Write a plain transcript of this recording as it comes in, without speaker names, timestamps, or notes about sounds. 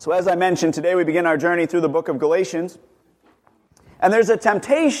So as I mentioned, today we begin our journey through the book of Galatians. And there's a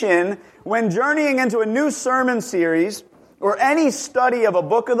temptation when journeying into a new sermon series or any study of a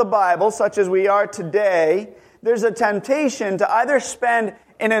book of the Bible, such as we are today, there's a temptation to either spend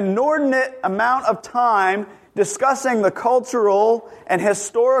an inordinate amount of time discussing the cultural and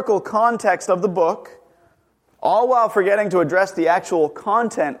historical context of the book, all while forgetting to address the actual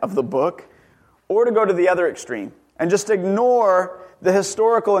content of the book, or to go to the other extreme and just ignore the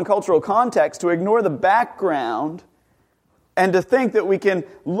historical and cultural context, to ignore the background, and to think that we can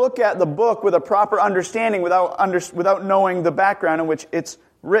look at the book with a proper understanding without knowing the background in which it's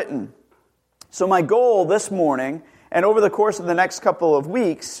written. So my goal this morning, and over the course of the next couple of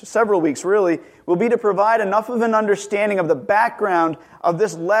weeks, several weeks really, will be to provide enough of an understanding of the background of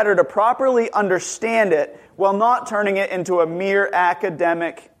this letter to properly understand it while not turning it into a mere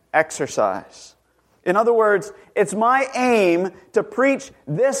academic exercise. In other words, it's my aim to preach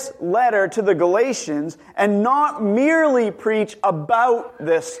this letter to the Galatians and not merely preach about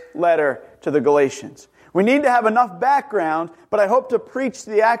this letter to the Galatians. We need to have enough background, but I hope to preach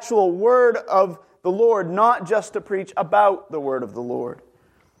the actual word of the Lord, not just to preach about the word of the Lord.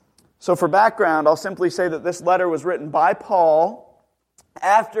 So for background, I'll simply say that this letter was written by Paul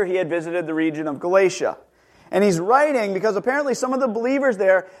after he had visited the region of Galatia. And he's writing because apparently some of the believers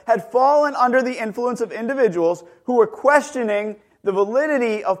there had fallen under the influence of individuals who were questioning the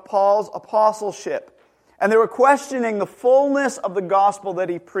validity of Paul's apostleship. And they were questioning the fullness of the gospel that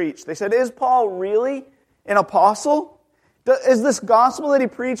he preached. They said, is Paul really an apostle? Is this gospel that he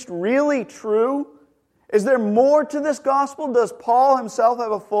preached really true? Is there more to this gospel? Does Paul himself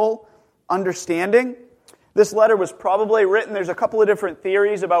have a full understanding? This letter was probably written. There's a couple of different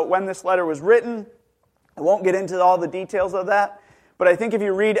theories about when this letter was written. I won't get into all the details of that, but I think if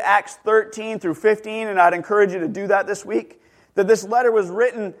you read Acts 13 through 15, and I'd encourage you to do that this week, that this letter was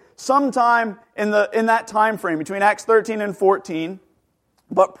written sometime in that time frame, between Acts 13 and 14,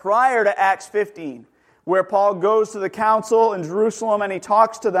 but prior to Acts 15, where Paul goes to the council in Jerusalem and he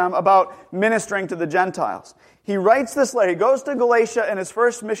talks to them about ministering to the Gentiles. He writes this letter. He goes to Galatia in his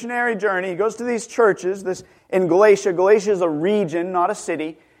first missionary journey. He goes to these churches in Galatia. Galatia is a region, not a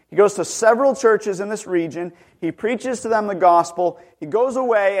city. He goes to several churches in this region. He preaches to them the gospel. He goes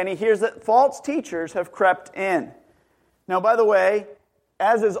away and he hears that false teachers have crept in. Now, by the way,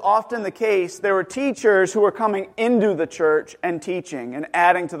 as is often the case, there were teachers who were coming into the church and teaching and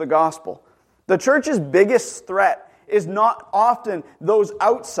adding to the gospel. The church's biggest threat is not often those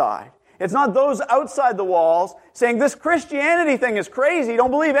outside. It's not those outside the walls saying, this Christianity thing is crazy,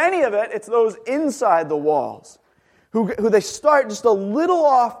 don't believe any of it. It's those inside the walls who they start just a little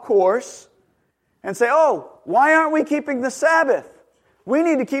off course and say, oh, why aren't we keeping the Sabbath? We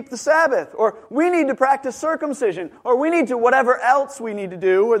need to keep the Sabbath, or we need to practice circumcision, or we need to whatever else we need to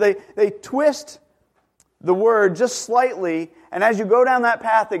do, or they twist the word just slightly, and as you go down that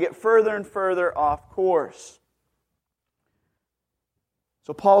path, they get further and further off course.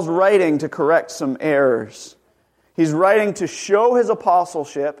 So Paul's writing to correct some errors. He's writing to show his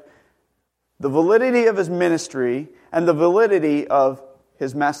apostleship, the validity of his ministry, and the validity of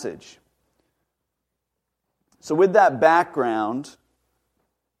his message. So with that background,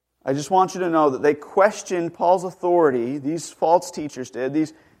 I just want you to know that they questioned Paul's authority, these false teachers did,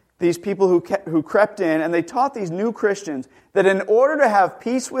 these people who crept in, and they taught these new Christians that in order to have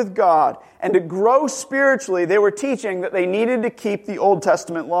peace with God and to grow spiritually, they were teaching that they needed to keep the Old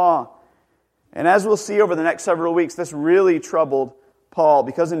Testament law. And as we'll see over the next several weeks, this really troubled Paul,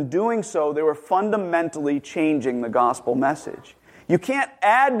 because in doing so, they were fundamentally changing the gospel message. You can't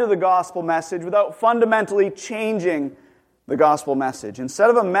add to the gospel message without fundamentally changing the gospel message. Instead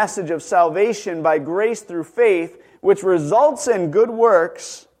of a message of salvation by grace through faith, which results in good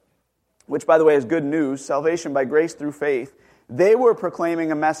works, which by the way is good news, salvation by grace through faith, they were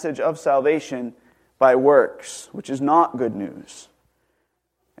proclaiming a message of salvation by works, which is not good news.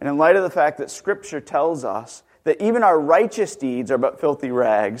 And in light of the fact that Scripture tells us that even our righteous deeds are but filthy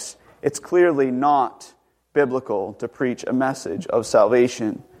rags, it's clearly not biblical to preach a message of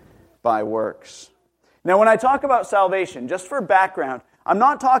salvation by works. Now, when I talk about salvation, just for background, I'm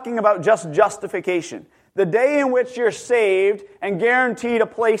not talking about just justification, the day in which you're saved and guaranteed a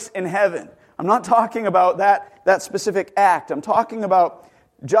place in heaven. I'm not talking about that specific act. I'm talking about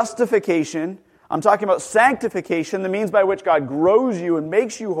justification. I'm talking about sanctification, the means by which God grows you and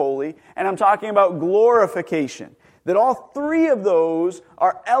makes you holy. And I'm talking about glorification. That all three of those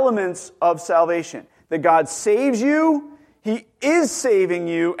are elements of salvation. That God saves you, He is saving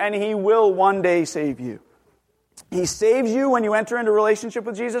you, and He will one day save you. He saves you when you enter into a relationship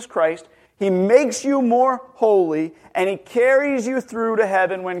with Jesus Christ. He makes you more holy, and He carries you through to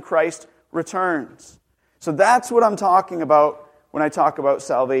heaven when Christ returns. So that's what I'm talking about when I talk about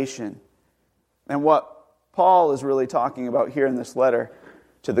salvation. And what Paul is really talking about here in this letter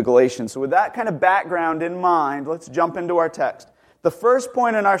to the Galatians. So with that kind of background in mind, let's jump into our text. The first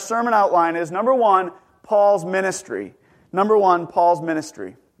point in our sermon outline is, number one, Paul's ministry. Number one, Paul's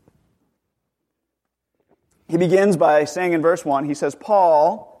ministry. He begins by saying in verse 1, he says,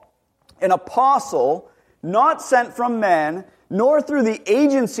 Paul, an apostle, not sent from men, nor through the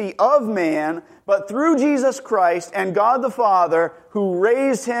agency of man, but through Jesus Christ and God the Father, who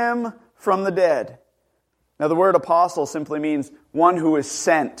raised Him from the dead. Now the word apostle simply means one who is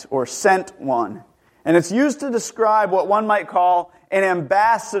sent, or sent one. And it's used to describe what one might call an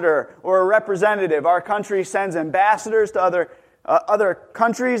ambassador or a representative. Our country sends ambassadors to other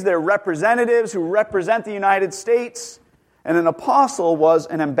countries. They're representatives who represent the United States. And an apostle was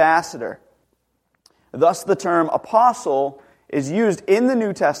an ambassador. Thus the term apostle is used in the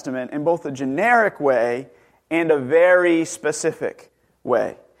New Testament in both a generic way and a very specific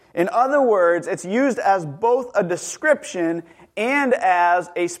way. In other words, it's used as both a description and as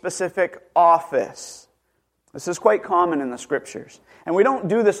a specific office. This is quite common in the Scriptures. And we don't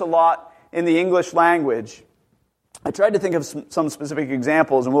do this a lot in the English language. I tried to think of some specific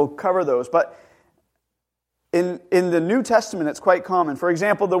examples, and we'll cover those. But in the New Testament, it's quite common. For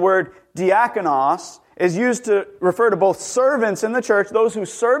example, the word diakonos is used to refer to both servants in the church, those who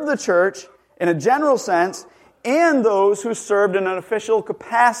serve the church in a general sense, and those who served in an official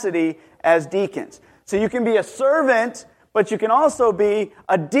capacity as deacons. So you can be a servant, but you can also be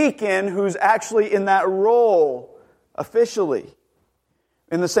a deacon who's actually in that role officially.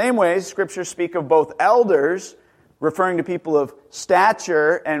 In the same way, Scriptures speak of both elders, referring to people of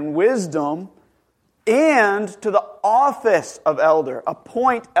stature and wisdom, and to the office of elder.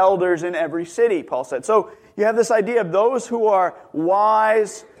 Appoint elders in every city, Paul said. So you have this idea of those who are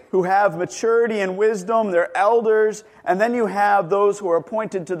wise, who have maturity and wisdom, they're elders, and then you have those who are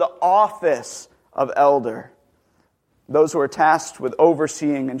appointed to the office of elder, those who are tasked with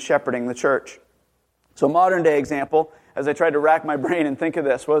overseeing and shepherding the church. So a modern day example, as I tried to rack my brain and think of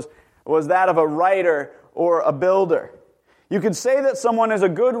this, was that of a writer or a builder. You could say that someone is a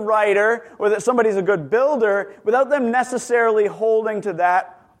good writer or that somebody's a good builder without them necessarily holding to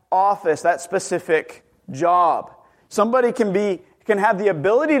that office, that specific job. Somebody can have the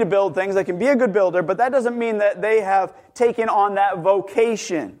ability to build things, they can be a good builder, but that doesn't mean that they have taken on that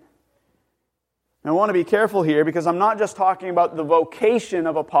vocation. And I want to be careful here because I'm not just talking about the vocation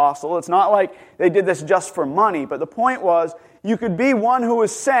of apostle. It's not like they did this just for money, but the point was you could be one who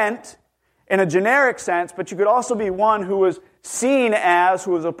was sent in a generic sense, but you could also be one who was seen as,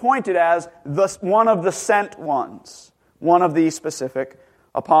 who was appointed as one of the sent ones, one of these specific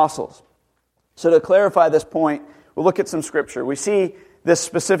apostles. So to clarify this point, we'll look at some Scripture. We see this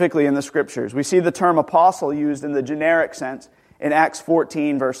specifically in the Scriptures. We see the term apostle used in the generic sense in Acts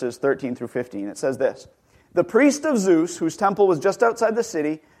 14, verses 13 through 15. It says this, "The priest of Zeus, whose temple was just outside the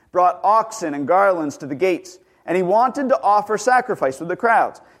city, brought oxen and garlands to the gates, and he wanted to offer sacrifice with the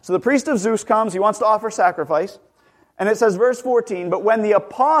crowds." So the priest of Zeus comes, he wants to offer sacrifice. And it says, verse 14, "But when the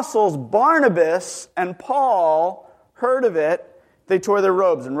apostles Barnabas and Paul heard of it, they tore their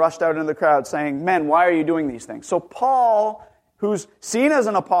robes and rushed out into the crowd, saying, 'Men, why are you doing these things?'" So Paul, who's seen as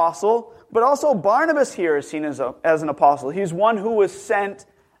an apostle, but also Barnabas here is seen as an apostle. He's one who was sent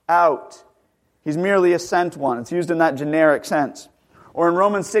out. He's merely a sent one. It's used in that generic sense. Or in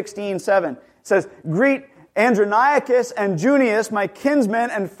Romans 16:7, it says, "Greet Andronicus and Junius, my kinsmen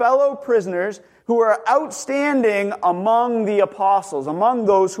and fellow prisoners, who are outstanding among the apostles," among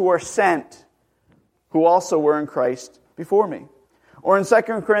those who are sent, who also were in Christ before me. Or in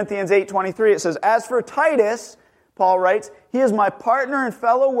 2 Corinthians 8:23, it says, "As for Titus," Paul writes, "he is my partner and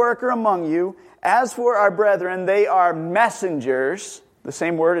fellow worker among you. As for our brethren, they are messengers." The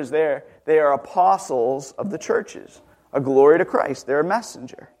same word is there. They are apostles of the churches. A glory to Christ. They're a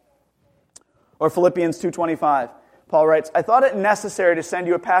messenger. Or Philippians 2:25, Paul writes, "I thought it necessary to send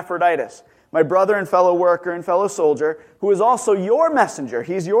you Epaphroditus, my brother and fellow worker and fellow soldier, who is also your messenger."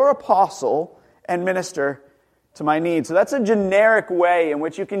 He's your apostle and minister to my needs. So that's a generic way in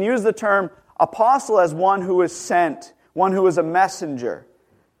which you can use the term apostle as one who is sent, one who is a messenger.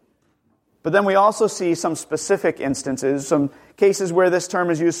 But then we also see some specific instances, some cases where this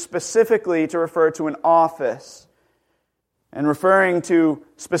term is used specifically to refer to an office, and referring to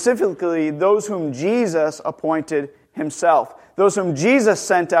specifically those whom Jesus appointed himself, those whom Jesus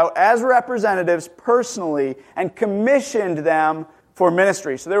sent out as representatives personally and commissioned them for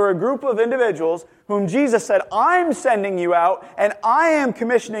ministry. So there were a group of individuals whom Jesus said, I'm sending you out and I am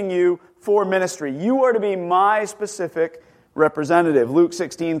commissioning you for ministry. You are to be my specific representative. Luke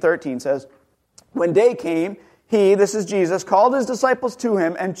 16:13 says, when day came, he, this is Jesus, called his disciples to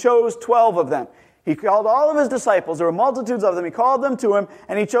him and chose 12 of them. He called all of his disciples. There were multitudes of them. He called them to him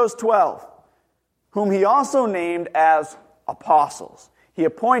and he chose 12, whom he also named as apostles. He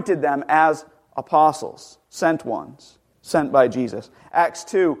appointed them as apostles, sent ones, sent by Jesus. Acts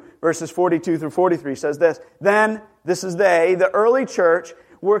 2, verses 42 through 43 says this, then, this is they, the early church,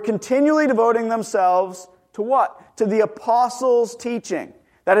 were continually devoting themselves to what? To the apostles' teaching.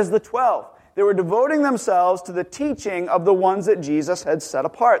 That is the 12. They were devoting themselves to the teaching of the ones that Jesus had set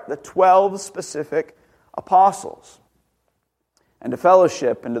apart, the 12 specific apostles. And to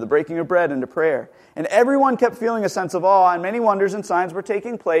fellowship, and to the breaking of bread, and to prayer. And everyone kept feeling a sense of awe, and many wonders and signs were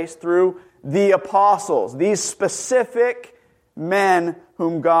taking place through the apostles, these specific men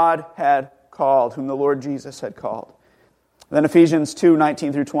whom God had called, whom the Lord Jesus had called. Then Ephesians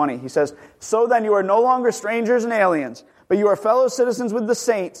 2:19 through 20, he says, so then you are no longer strangers and aliens, but you are fellow citizens with the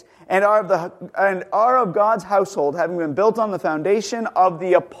saints, and are of God's household, having been built on the foundation of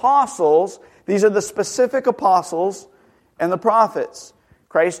the apostles. These are the specific apostles and the prophets,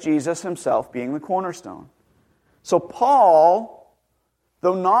 Christ Jesus himself being the cornerstone. So Paul,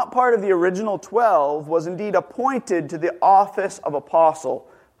 though not part of the original 12, was indeed appointed to the office of apostle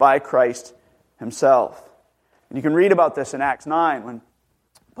by Christ himself. And you can read about this in Acts 9, when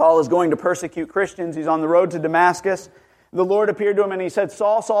Paul is going to persecute Christians. He's on the road to Damascus. The Lord appeared to him and he said,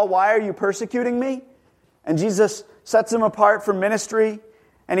 Saul, Saul, why are you persecuting me? And Jesus sets him apart for ministry.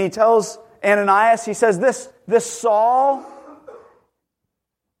 And he tells Ananias, he says, this Saul,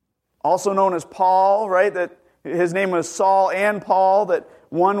 also known as Paul, right? That his name was Saul and Paul, that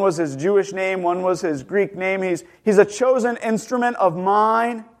one was his Jewish name, one was his Greek name. He's a chosen instrument of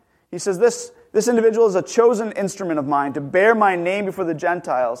mine. He says, this individual is a chosen instrument of mine to bear my name before the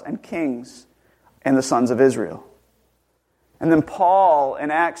Gentiles and kings and the sons of Israel. And then Paul,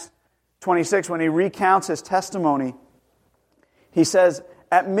 in Acts 26, when he recounts his testimony, he says,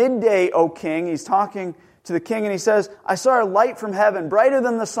 at midday, O king, he's talking to the king, and he says, I saw a light from heaven, brighter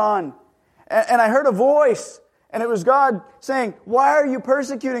than the sun. And I heard a voice, and it was God saying, why are you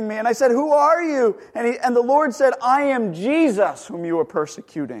persecuting me? And I said, who are you? And the Lord said, I am Jesus whom you are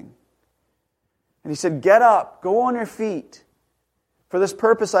persecuting. And he said, get up, go on your feet. For this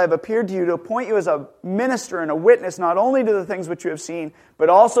purpose I have appeared to you, to appoint you as a minister and a witness, not only to the things which you have seen, but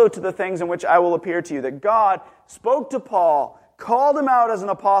also to the things in which I will appear to you. That God spoke to Paul, called him out as an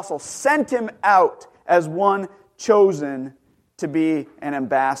apostle, sent him out as one chosen to be an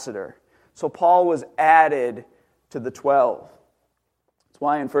ambassador. So Paul was added to the 12. That's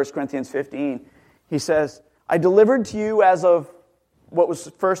why in 1 Corinthians 15, he says, I delivered to you as of what was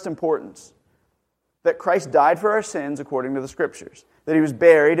first importance, that Christ died for our sins according to the Scriptures, that he was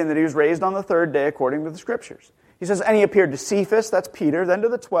buried, and that he was raised on the third day according to the Scriptures. He says, and he appeared to Cephas, that's Peter, then to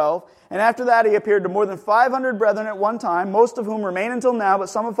the 12, and after that he appeared to more than 500 brethren at one time, most of whom remain until now, but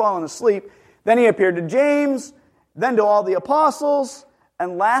some have fallen asleep. Then he appeared to James, then to all the apostles,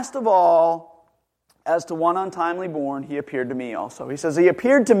 and last of all, as to one untimely born, he appeared to me also. He says, he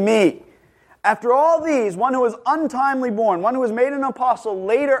appeared to me. After all these, one who was untimely born, one who was made an apostle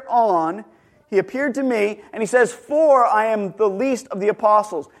later on, he appeared to me, and he says, for I am the least of the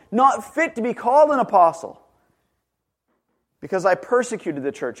apostles, not fit to be called an apostle, because I persecuted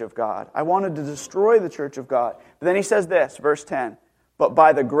the church of God. I wanted to destroy the church of God. But then he says this, verse 10, but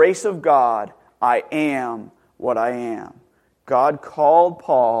by the grace of God, I am what I am. God called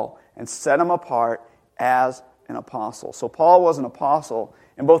Paul and set him apart as an apostle. So Paul was an apostle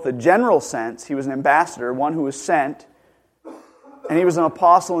in both the general sense. He was an ambassador, one who was sent, and he was an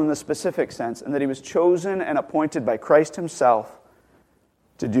apostle in the specific sense, and that he was chosen and appointed by Christ himself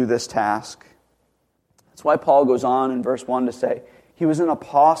to do this task. That's why Paul goes on in verse 1 to say, he was an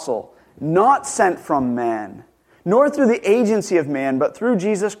apostle, not sent from men, nor through the agency of man, but through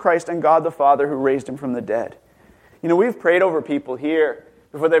Jesus Christ and God the Father who raised him from the dead. You know, we've prayed over people here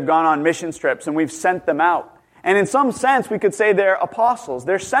before they've gone on mission trips, and we've sent them out. And in some sense, we could say they're apostles.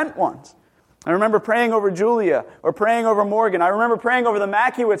 They're sent ones. I remember praying over Julia, or praying over Morgan. I remember praying over the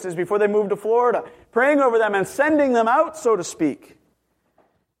Mackewitzes before they moved to Florida, praying over them and sending them out, so to speak.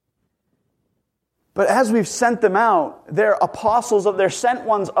 But as we've sent them out, they're apostles, they're sent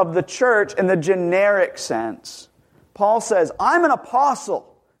ones of the church in the generic sense. Paul says, I'm an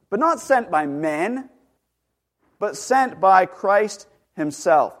apostle, but not sent by men, but sent by Christ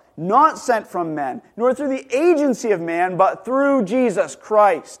himself. Not sent from men, nor through the agency of man, but through Jesus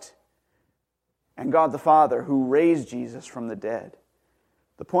Christ and God the Father who raised Jesus from the dead.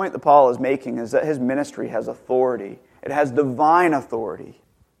 The point that Paul is making is that his ministry has authority. It has divine authority.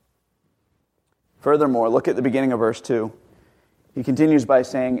 Furthermore, look at the beginning of verse 2. He continues by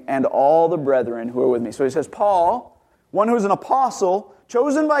saying, and all the brethren who are with me. So he says, Paul, one who is an apostle,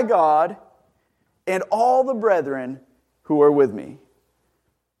 chosen by God, and all the brethren who are with me.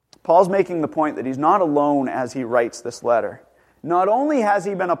 Paul's making the point that he's not alone as he writes this letter. Not only has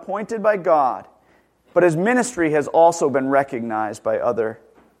he been appointed by God, but his ministry has also been recognized by other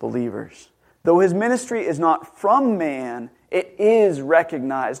believers. Though his ministry is not from man, it is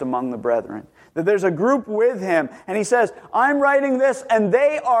recognized among the brethren. That there's a group with him, and he says, I'm writing this, and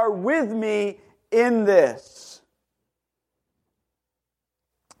they are with me in this.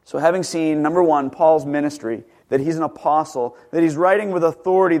 So having seen, number one, Paul's ministry, that he's an apostle, that he's writing with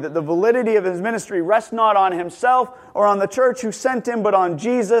authority, that the validity of his ministry rests not on himself or on the church who sent him, but on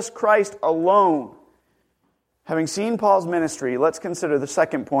Jesus Christ alone. Having seen Paul's ministry, let's consider the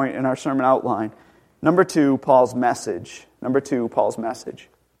second point in our sermon outline. Number two, Paul's message.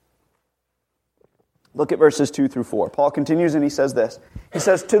 Look at verses 2 through 4. Paul continues and he says this. He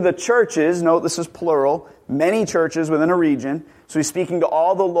says, to the churches, note this is plural, many churches within a region. So he's speaking to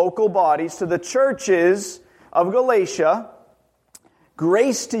all the local bodies. To the churches of Galatia,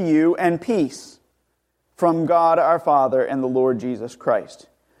 grace to you and peace from God our Father and the Lord Jesus Christ,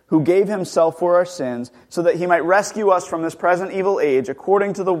 who gave himself for our sins so that he might rescue us from this present evil age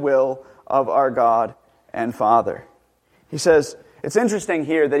according to the will of our God and Father. He says, it's interesting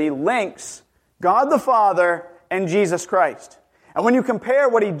here that he links God the Father and Jesus Christ. And when you compare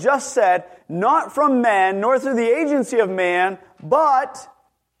what he just said, not from men, nor through the agency of man, but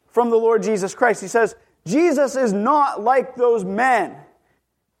from the Lord Jesus Christ. He says, Jesus is not like those men.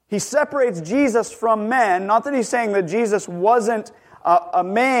 He separates Jesus from men. Not that he's saying that Jesus wasn't a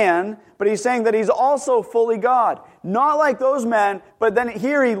man, but he's saying that he's also fully God. Not like those men, but then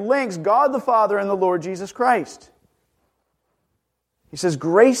here he links God the Father and the Lord Jesus Christ. He says,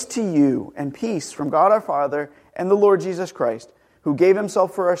 grace to you and peace from God our Father and the Lord Jesus Christ, who gave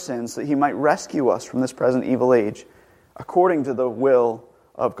himself for our sins so that he might rescue us from this present evil age, according to the will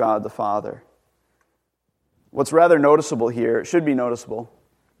of God the Father. What's rather noticeable here, it should be noticeable,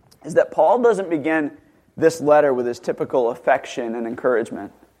 is that Paul doesn't begin this letter with his typical affection and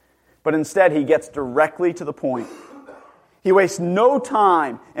encouragement, but instead he gets directly to the point. He wastes no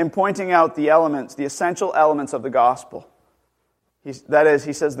time in pointing out the elements, the essential elements of the gospel. That is,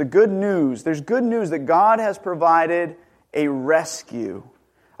 he says, the good news, there's good news that God has provided a rescue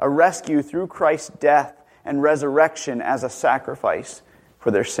through Christ's death and resurrection as a sacrifice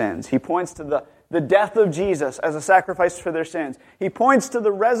for their sins. He points to the death of Jesus as a sacrifice for their sins. He points to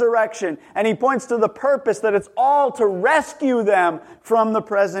the resurrection, and he points to the purpose that it's all to rescue them from the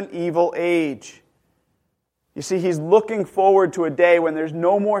present evil age. You see, he's looking forward to a day when there's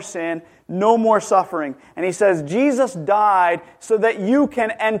no more sin, no more suffering. And he says, Jesus died so that you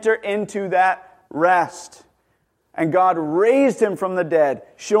can enter into that rest. And God raised him from the dead,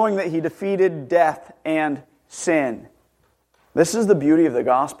 showing that he defeated death and sin. This is the beauty of the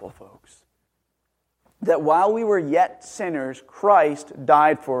gospel, folks. That while we were yet sinners, Christ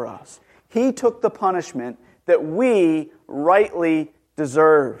died for us. He took the punishment that we rightly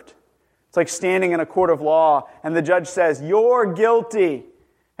deserved. It's like standing in a court of law and the judge says, you're guilty.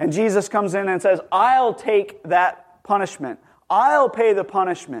 And Jesus comes in and says, I'll take that punishment. I'll pay the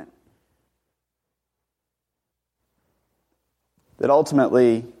punishment. That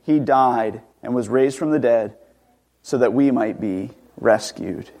ultimately he died and was raised from the dead so that we might be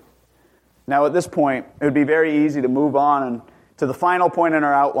rescued. Now at this point, it would be very easy to move on to the final point in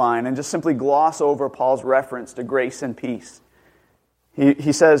our outline and just simply gloss over Paul's reference to grace and peace.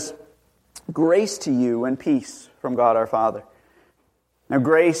 He says, grace to you and peace from God our Father. Now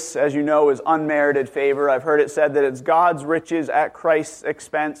grace, as you know, is unmerited favor. I've heard it said that it's God's riches at Christ's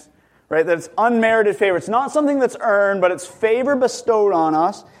expense. Right? That it's unmerited favor. It's not something that's earned, but it's favor bestowed on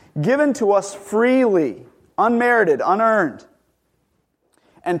us, given to us freely, unmerited, unearned.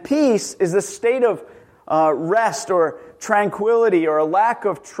 And peace is the state of rest or tranquility or a lack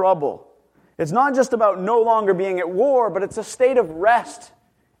of trouble. It's not just about no longer being at war, but it's a state of rest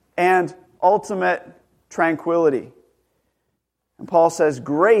and ultimate tranquility. And Paul says,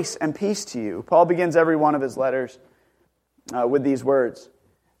 grace and peace to you. Paul begins every one of his letters with these words.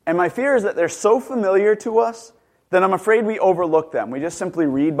 And my fear is that they're so familiar to us that I'm afraid we overlook them. We just simply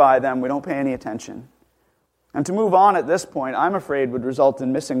read by them. We don't pay any attention. And to move on at this point, I'm afraid would result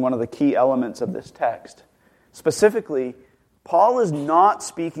in missing one of the key elements of this text. Specifically, Paul is not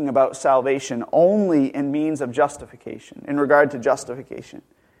speaking about salvation only in means of justification, in regard to justification,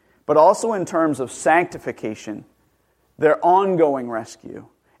 but also in terms of sanctification their ongoing rescue,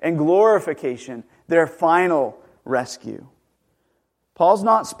 and glorification, their final rescue. Paul's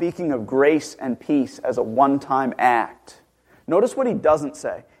not speaking of grace and peace as a one-time act. Notice what he doesn't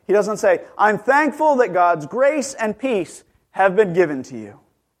say. He doesn't say, I'm thankful that God's grace and peace have been given to you.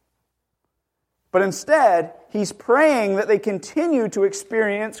 But instead, he's praying that they continue to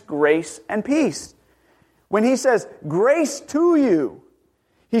experience grace and peace. When he says, grace to you,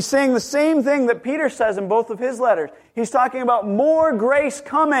 he's saying the same thing that Peter says in both of his letters. He's talking about more grace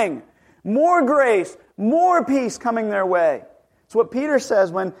coming, more grace, more peace coming their way. It's what Peter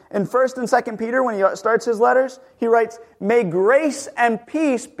says when in 1 and 2 Peter, when he starts his letters, he writes, may grace and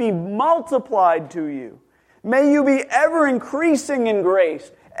peace be multiplied to you. May you be ever increasing in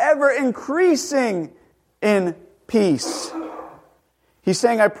grace, ever increasing in peace. He's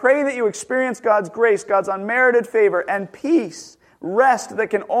saying, I pray that you experience God's grace, God's unmerited favor, and peace, rest that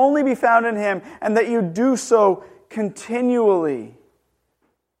can only be found in Him, and that you do so continually.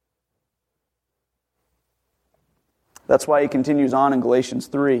 That's why he continues on in Galatians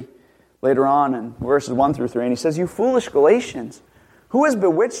 3, later on in verses 1 through 3, and he says, you foolish Galatians, who has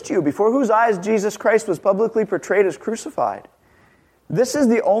bewitched you, before whose eyes Jesus Christ was publicly portrayed as crucified? This is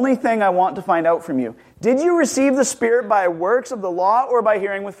the only thing I want to find out from you. Did you receive the Spirit by works of the law or by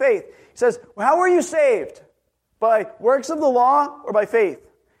hearing with faith? He says, how are you saved? By works of the law or by faith?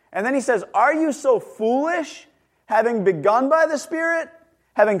 And then he says, are you so foolish, having begun by the Spirit,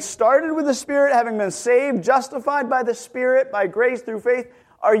 having started with the Spirit, having been saved, justified by the Spirit, by grace through faith,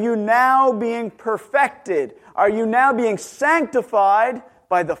 are you now being perfected? Are you now being sanctified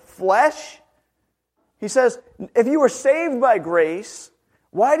by the flesh? He says, if you were saved by grace,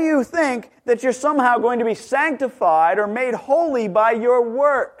 why do you think that you're somehow going to be sanctified or made holy by your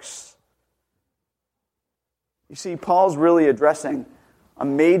works? You see, Paul's really addressing a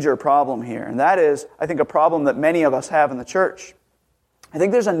major problem here, and that is, I think, a problem that many of us have in the church. I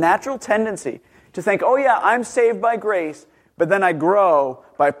think there's a natural tendency to think, oh yeah, I'm saved by grace, but then I grow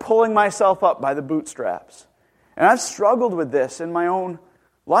by pulling myself up by the bootstraps. And I've struggled with this in my own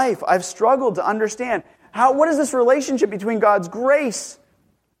life. I've struggled to understand what is this relationship between God's grace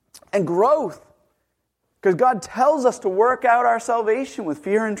and growth? Because God tells us to work out our salvation with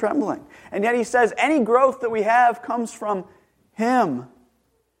fear and trembling. And yet He says any growth that we have comes from Him.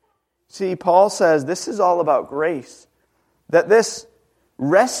 See, Paul says this is all about grace. That this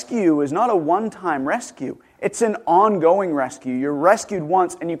rescue is not a one-time rescue. It's an ongoing rescue. You're rescued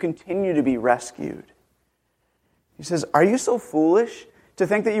once and you continue to be rescued. He says, are you so foolish to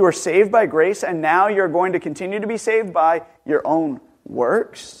think that you were saved by grace and now you're going to continue to be saved by your own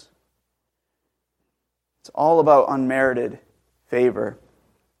works? It's all about unmerited favor.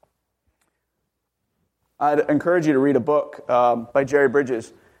 I'd encourage you to read a book by Jerry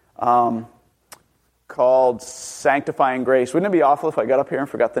Bridges called Sanctifying Grace. Wouldn't it be awful if I got up here and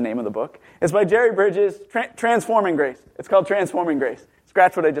forgot the name of the book? It's by Jerry Bridges, Transforming Grace. It's called Transforming Grace.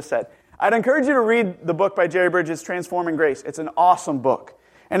 Scratch what I just said. I'd encourage you to read the book by Jerry Bridges, Transforming Grace. It's an awesome book.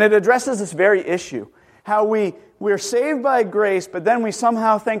 And it addresses this very issue. How we're saved by grace, but then we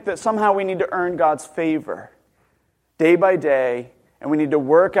somehow think that somehow we need to earn God's favor day by day, and we need to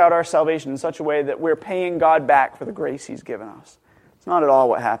work out our salvation in such a way that we're paying God back for the grace He's given us. It's not at all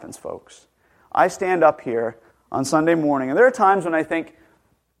what happens, folks. I stand up here on Sunday morning, and there are times when I think,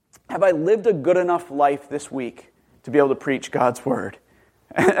 have I lived a good enough life this week to be able to preach God's Word?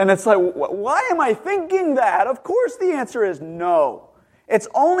 And it's like, why am I thinking that? Of course the answer is no. It's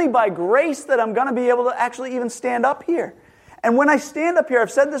only by grace that I'm going to be able to actually even stand up here. And when I stand up here,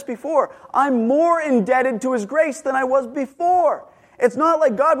 I've said this before, I'm more indebted to His grace than I was before. It's not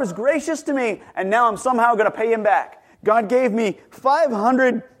like God was gracious to me and now I'm somehow going to pay Him back. God gave me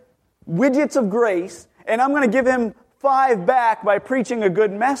 500 widgets of grace and I'm going to give Him 5 back by preaching a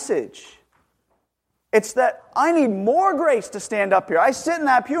good message. It's that I need more grace to stand up here. I sit in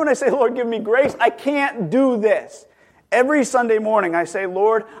that pew and I say, Lord, give me grace. I can't do this. Every Sunday morning I say,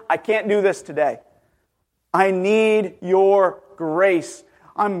 Lord, I can't do this today. I need your grace.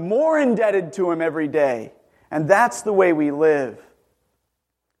 I'm more indebted to Him every day. And that's the way we live.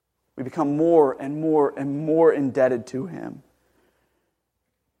 We become more and more and more indebted to Him.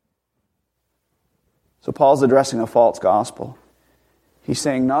 So Paul's addressing a false gospel. He's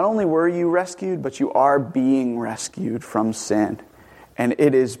saying, not only were you rescued, but you are being rescued from sin. And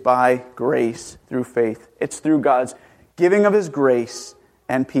it is by grace through faith. It's through God's giving of His grace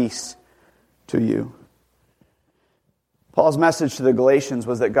and peace to you. Paul's message to the Galatians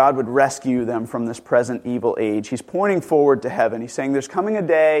was that God would rescue them from this present evil age. He's pointing forward to heaven. He's saying there's coming a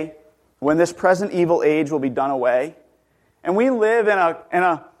day when this present evil age will be done away. And we live in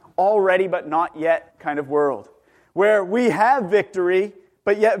a already but not yet kind of world. where we have victory,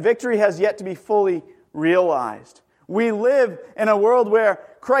 but yet victory has yet to be fully realized. We live in a world where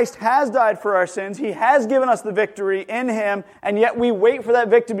Christ has died for our sins. He has given us the victory in Him, and yet we wait for that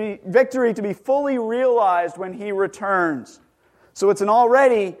victory to be fully realized when He returns. So it's an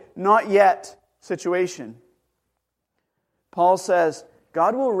already, not yet situation. Paul says,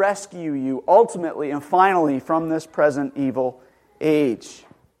 God will rescue you ultimately and finally from this present evil age.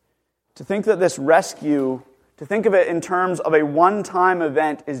 To think that this rescue, to think of it in terms of a one-time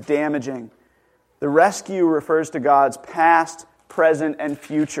event is damaging. The rescue refers to God's past, present, and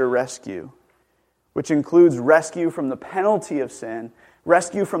future rescue, which includes rescue from the penalty of sin,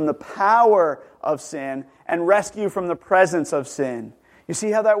 rescue from the power of sin, and rescue from the presence of sin. You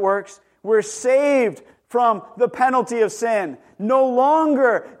see how that works? We're saved from the penalty of sin. No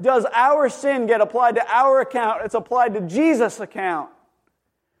longer does our sin get applied to our account. It's applied to Jesus' account.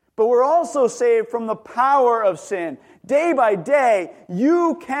 But we're also saved from the power of sin. Day by day,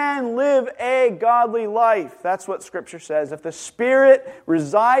 you can live a godly life. That's what Scripture says. If the Spirit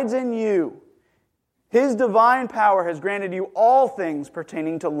resides in you, His divine power has granted you all things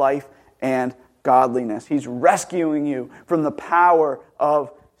pertaining to life and godliness. He's rescuing you from the power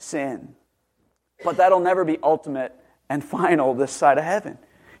of sin. But that'll never be ultimate and final this side of heaven.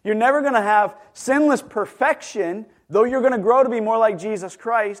 You're never going to have sinless perfection, though you're going to grow to be more like Jesus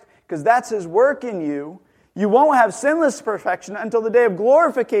Christ, because that's His work in you. You won't have sinless perfection until the day of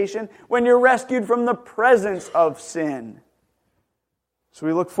glorification when you're rescued from the presence of sin. So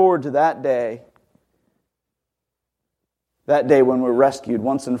we look forward to that day when we're rescued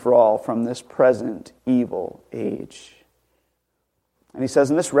once and for all from this present evil age. And he says,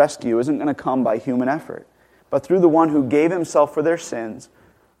 and this rescue isn't going to come by human effort, but through the one who gave Himself for their sins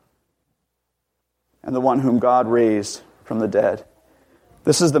and the one whom God raised from the dead.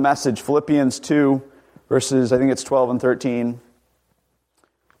 This is the message, Philippians 2, verses, I think it's 12 and 13.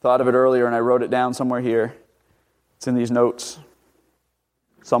 Thought of it earlier and I wrote it down somewhere here. It's in these notes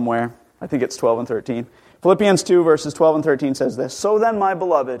somewhere. I think it's 12 and 13. Philippians 2, verses 12 and 13 says this, So then, my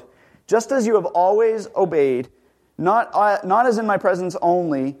beloved, just as you have always obeyed, not as in my presence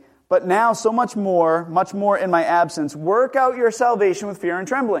only, but now so much more in my absence, work out your salvation with fear and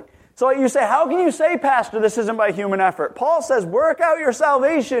trembling. So you say, how can you say, Pastor, this isn't by human effort? Paul says, work out your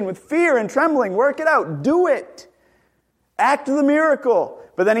salvation with fear and trembling. Work it out. Do it. Act the miracle.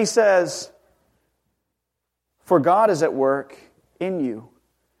 But then he says, for God is at work in you,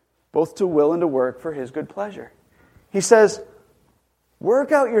 both to will and to work for His good pleasure. He says,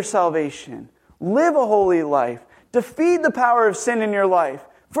 work out your salvation. Live a holy life. Defeat the power of sin in your life.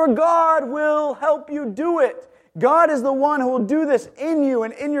 For God will help you do it. God is the one who will do this in you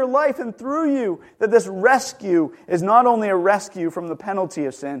and in your life and through you. That this rescue is not only a rescue from the penalty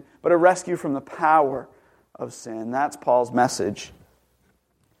of sin, but a rescue from the power of sin. That's Paul's message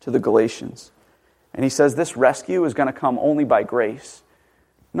to the Galatians. And he says this rescue is going to come only by grace.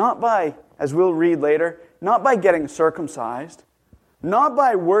 Not by, as we'll read later, not by getting circumcised. Not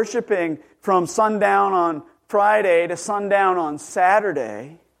by worshiping from sundown on Friday to sundown on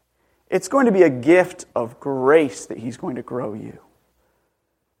Saturday. It's going to be a gift of grace that He's going to grow you.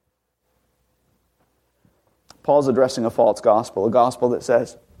 Paul's addressing a false gospel, a gospel that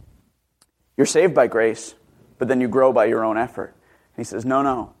says, you're saved by grace, but then you grow by your own effort. And he says,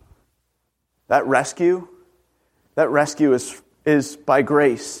 no. That rescue is by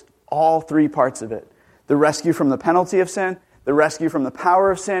grace, all three parts of it. The rescue from the penalty of sin, the rescue from the power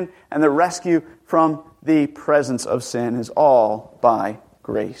of sin, and the rescue from the presence of sin is all by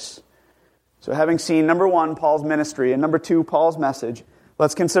grace. So having seen, number one, Paul's ministry, and number two, Paul's message,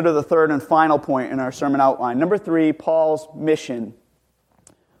 let's consider the third and final point in our sermon outline. Number three, Paul's mission.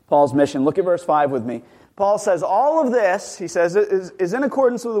 Paul's mission. Look at verse 5 with me. Paul says, all of this, he says, is in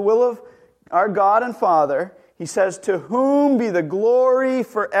accordance with the will of our God and Father. He says, to whom be the glory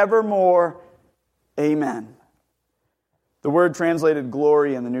forevermore. Amen. The word translated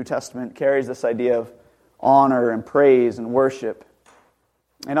glory in the New Testament carries this idea of honor and praise and worship.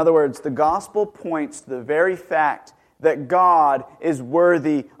 In other words, the gospel points to the very fact that God is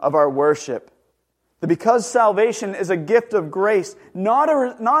worthy of our worship. That because salvation is a gift of grace, not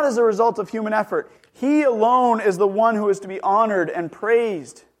as a result of human effort, He alone is the one who is to be honored and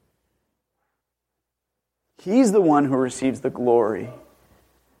praised. He's the one who receives the glory.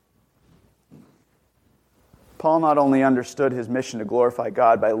 Paul not only understood his mission to glorify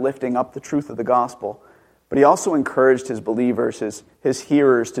God by lifting up the truth of the gospel, but he also encouraged his believers, his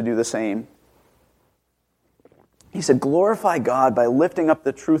hearers, to do the same. He said, glorify God by lifting up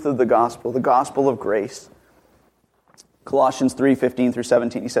the truth of the gospel of grace. Colossians 3:15 through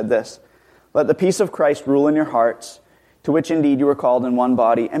 17, he said this, Let the peace of Christ rule in your hearts, to which indeed you were called in one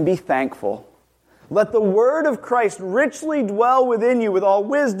body, and be thankful. Let the word of Christ richly dwell within you with all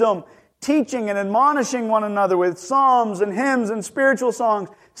wisdom, teaching and admonishing one another with psalms and hymns and spiritual songs,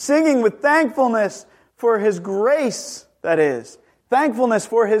 singing with thankfulness for His grace, that is, thankfulness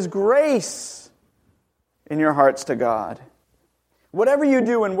for His grace in your hearts to God. Whatever you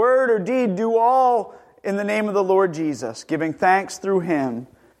do in word or deed, do all in the name of the Lord Jesus, giving thanks through Him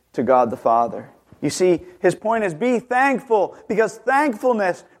to God the Father. You see, his point is be thankful, because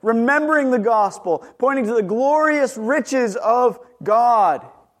thankfulness, remembering the gospel, pointing to the glorious riches of God,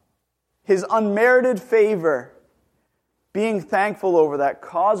 His unmerited favor, being thankful over that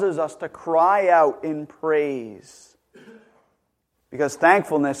causes us to cry out in praise. Because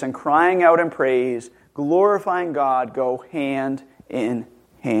thankfulness and crying out in praise, glorifying God, go hand in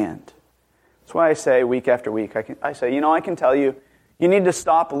hand. That's why I say week after week, I say, I can tell you, you need to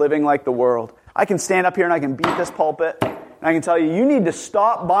stop living like the world. I can stand up here and I can beat this pulpit, and I can tell you, you need to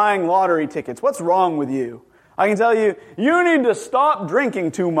stop buying lottery tickets. What's wrong with you? I can tell you, you need to stop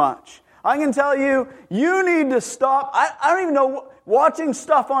drinking too much. I can tell you, you need to stop, I don't even know, watching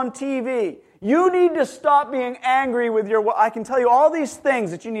stuff on TV. You need to stop being angry with I can tell you all these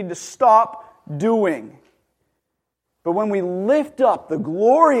things that you need to stop doing. But when we lift up the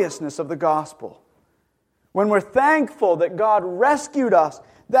gloriousness of the gospel, when we're thankful that God rescued us,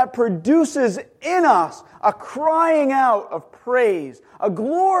 that produces in us a crying out of praise, a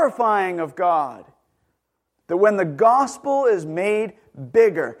glorifying of God. That when the gospel is made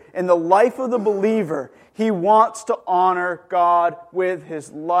bigger in the life of the believer, he wants to honor God with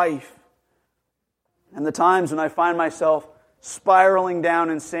his life. And the times when I find myself spiraling down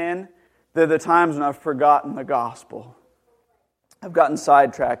in sin, they're the times when I've forgotten the gospel. I've gotten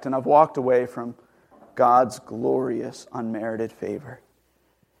sidetracked and I've walked away from God's glorious, unmerited favor.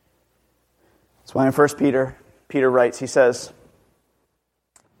 That's why in 1 Peter, Peter writes, he says,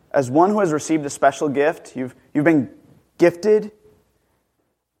 as one who has received a special gift, you've been gifted,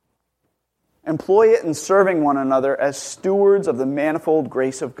 employ it in serving one another as stewards of the manifold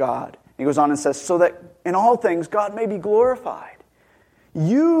grace of God. He goes on and says, so that in all things God may be glorified.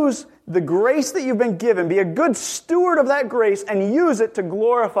 Use the grace that you've been given, be a good steward of that grace, and use it to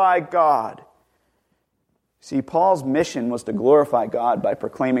glorify God. See, Paul's mission was to glorify God by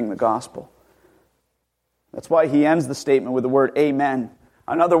proclaiming the gospel. That's why he ends the statement with the word amen.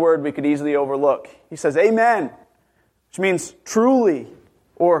 Another word we could easily overlook. He says amen, which means truly,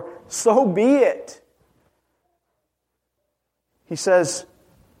 or so be it. He says,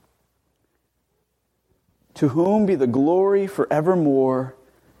 to whom be the glory forevermore,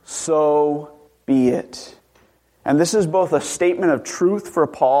 so be it. And this is both a statement of truth for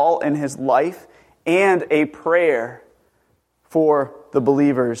Paul in his life and a prayer for the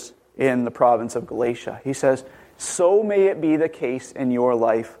believers in the province of Galatia. He says, so may it be the case in your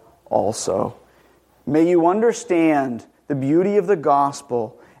life also. May you understand the beauty of the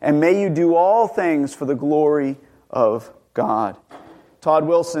gospel, and may you do all things for the glory of God. Todd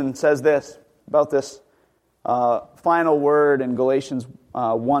Wilson says this about this final word in Galatians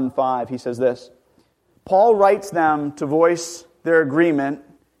 1:5. He says this, Paul writes them to voice their agreement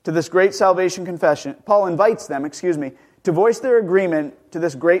to this great salvation confession. Paul invites them, to voice their agreement to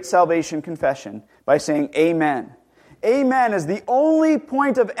this great salvation confession by saying amen. Amen is the only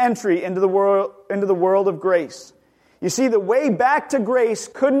point of entry into the world of grace. You see, the way back to grace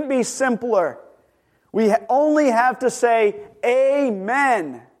couldn't be simpler. We only have to say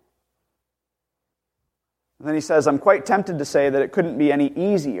amen. And then he says, I'm quite tempted to say that it couldn't be any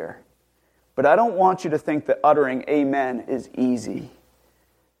easier. But I don't want you to think that uttering amen is easy.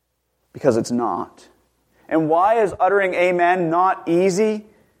 Because it's not. And why is uttering amen not easy?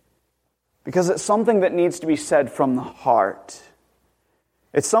 Because it's something that needs to be said from the heart.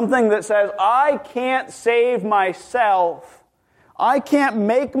 It's something that says, I can't save myself. I can't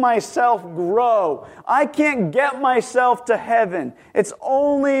make myself grow. I can't get myself to heaven. It's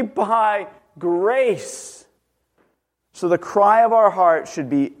only by grace. So the cry of our heart should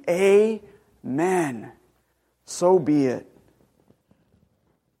be, amen. So be it.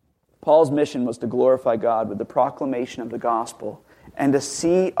 Paul's mission was to glorify God with the proclamation of the gospel and to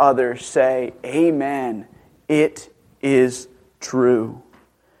see others say, amen, it is true.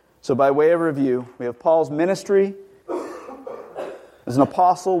 So by way of review, we have Paul's ministry as an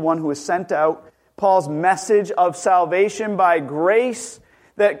apostle, one who was sent out, Paul's message of salvation by grace,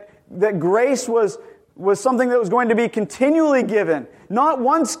 that grace was something that was going to be continually given, not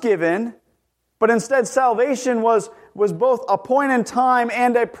once given, but instead salvation was both a point in time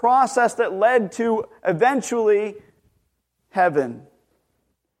and a process that led to eventually heaven.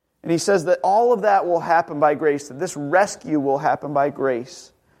 And he says that all of that will happen by grace, that this rescue will happen by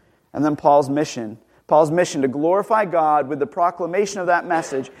grace. And then Paul's mission to glorify God with the proclamation of that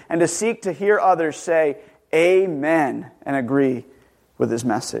message and to seek to hear others say amen and agree with his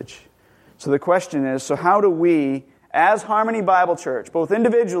message. So the question is, so how do we, as Harmony Bible Church, both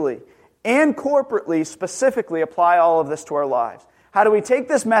individually and corporately, specifically apply all of this to our lives? How do we take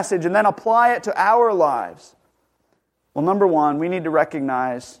this message and then apply it to our lives? Well, number one, we need to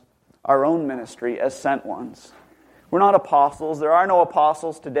recognize our own ministry as sent ones. We're not apostles. There are no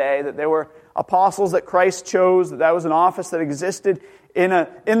apostles today. That there were apostles that Christ chose, that was an office that existed in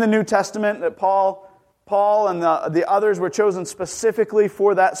the New Testament, that Paul and the others were chosen specifically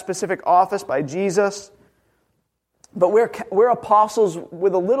for that specific office by Jesus. But we're apostles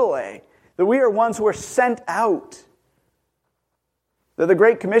with a little a, that we are ones who are sent out. That the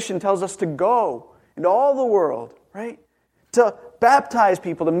Great Commission tells us to go into all the world, right? To baptize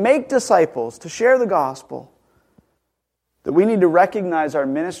people, to make disciples, to share the gospel. That we need to recognize our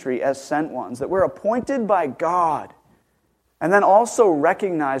ministry as sent ones, that we're appointed by God, and then also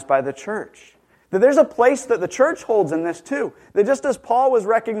recognized by the church. That there's a place that the church holds in this too. That just as Paul was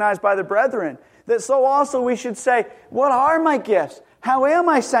recognized by the brethren, that so also we should say, what are my gifts? How am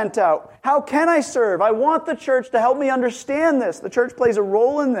I sent out? How can I serve? I want the church to help me understand this. The church plays a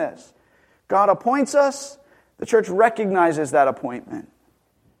role in this. God appoints us. The church recognizes that appointment.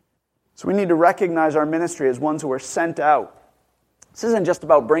 So we need to recognize our ministry as ones who are sent out. This isn't just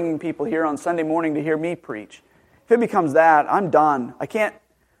about bringing people here on Sunday morning to hear me preach. If it becomes that, I'm done. I can't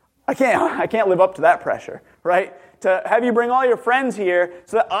live up to that pressure, right? To have you bring all your friends here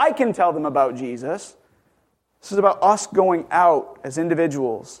so that I can tell them about Jesus. This is about us going out as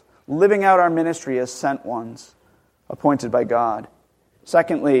individuals, living out our ministry as sent ones, appointed by God.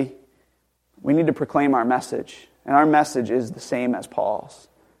 Secondly, we need to proclaim our message. And our message is the same as Paul's.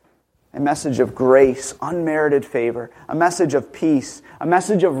 A message of grace, unmerited favor, a message of peace, a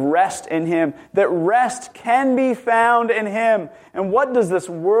message of rest in Him, that rest can be found in Him. And what does this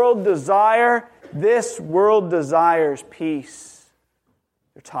world desire? This world desires peace.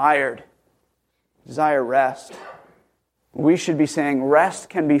 They're tired. Desire rest. We should be saying rest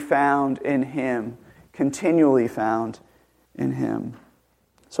can be found in Him, continually found in Him.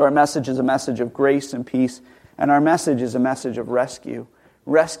 So our message is a message of grace and peace, and our message is a message of rescue.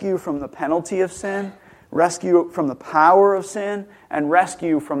 Rescue from the penalty of sin, rescue from the power of sin, and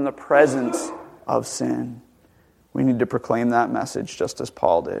rescue from the presence of sin. We need to proclaim that message just as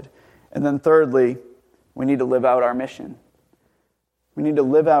Paul did. And then thirdly, we need to live out our mission. We need to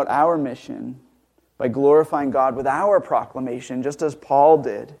live out our mission by glorifying God with our proclamation, just as Paul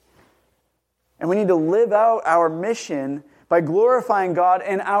did. And we need to live out our mission by glorifying God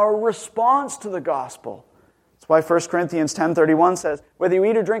in our response to the gospel. That's why 1 Corinthians 10:31 says, whether you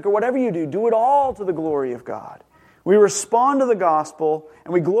eat or drink or whatever you do it all to the glory of God. We respond to the gospel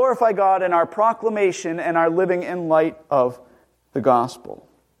and we glorify God in our proclamation and our living in light of the gospel.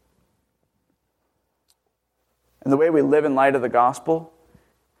 And the way we live in light of the gospel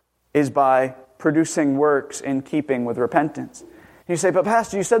is by producing works in keeping with repentance. And you say, but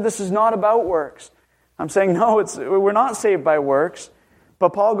Pastor, you said this is not about works. I'm saying, no, we're not saved by works. But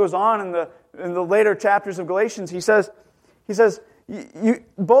Paul goes on in the later chapters of Galatians, he says,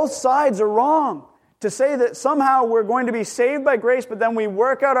 both sides are wrong. To say that somehow we're going to be saved by grace, but then we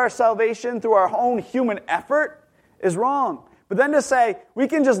work out our salvation through our own human effort is wrong. But then to say we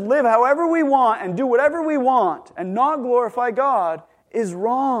can just live however we want and do whatever we want and not glorify God is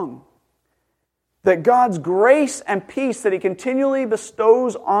wrong. That God's grace and peace that He continually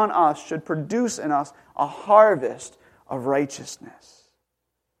bestows on us should produce in us a harvest of righteousness.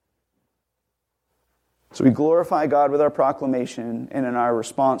 So we glorify God with our proclamation and in our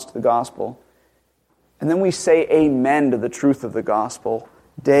response to the gospel. And then we say amen to the truth of the gospel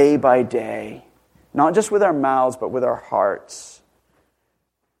day by day. Not just with our mouths, but with our hearts.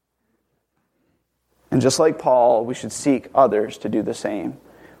 And just like Paul, we should seek others to do the same.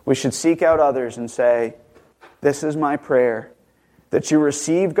 We should seek out others and say, this is my prayer, that you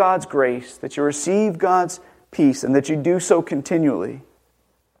receive God's grace, that you receive God's peace, and that you do so continually.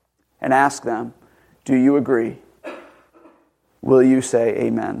 And ask them, do you agree? Will you say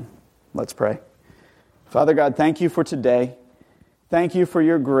amen? Let's pray. Father God, thank you for today. Thank you for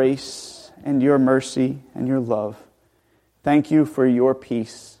your grace and your mercy and your love. Thank you for your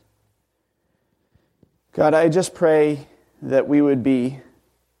peace. God, I just pray that we would be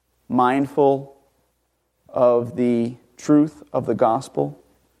mindful of the truth of the gospel.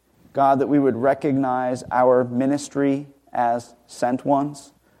 God, that we would recognize our ministry as sent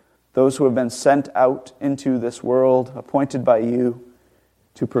ones, those who have been sent out into this world, appointed by you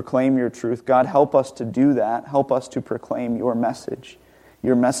to proclaim your truth. God, help us to do that. Help us to proclaim your message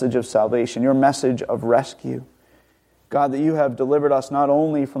of salvation, your message of rescue. God, that you have delivered us not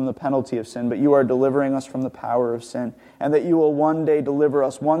only from the penalty of sin, but you are delivering us from the power of sin, and that you will one day deliver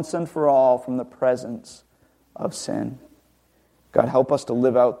us once and for all from the presence of sin. God, help us to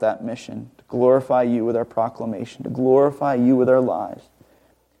live out that mission, to glorify you with our proclamation, to glorify you with our lives,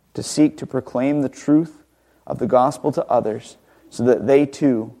 to seek to proclaim the truth of the gospel to others so that they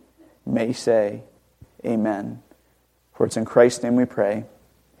too may say, Amen. For it's in Christ's name we pray.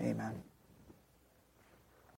 Amen.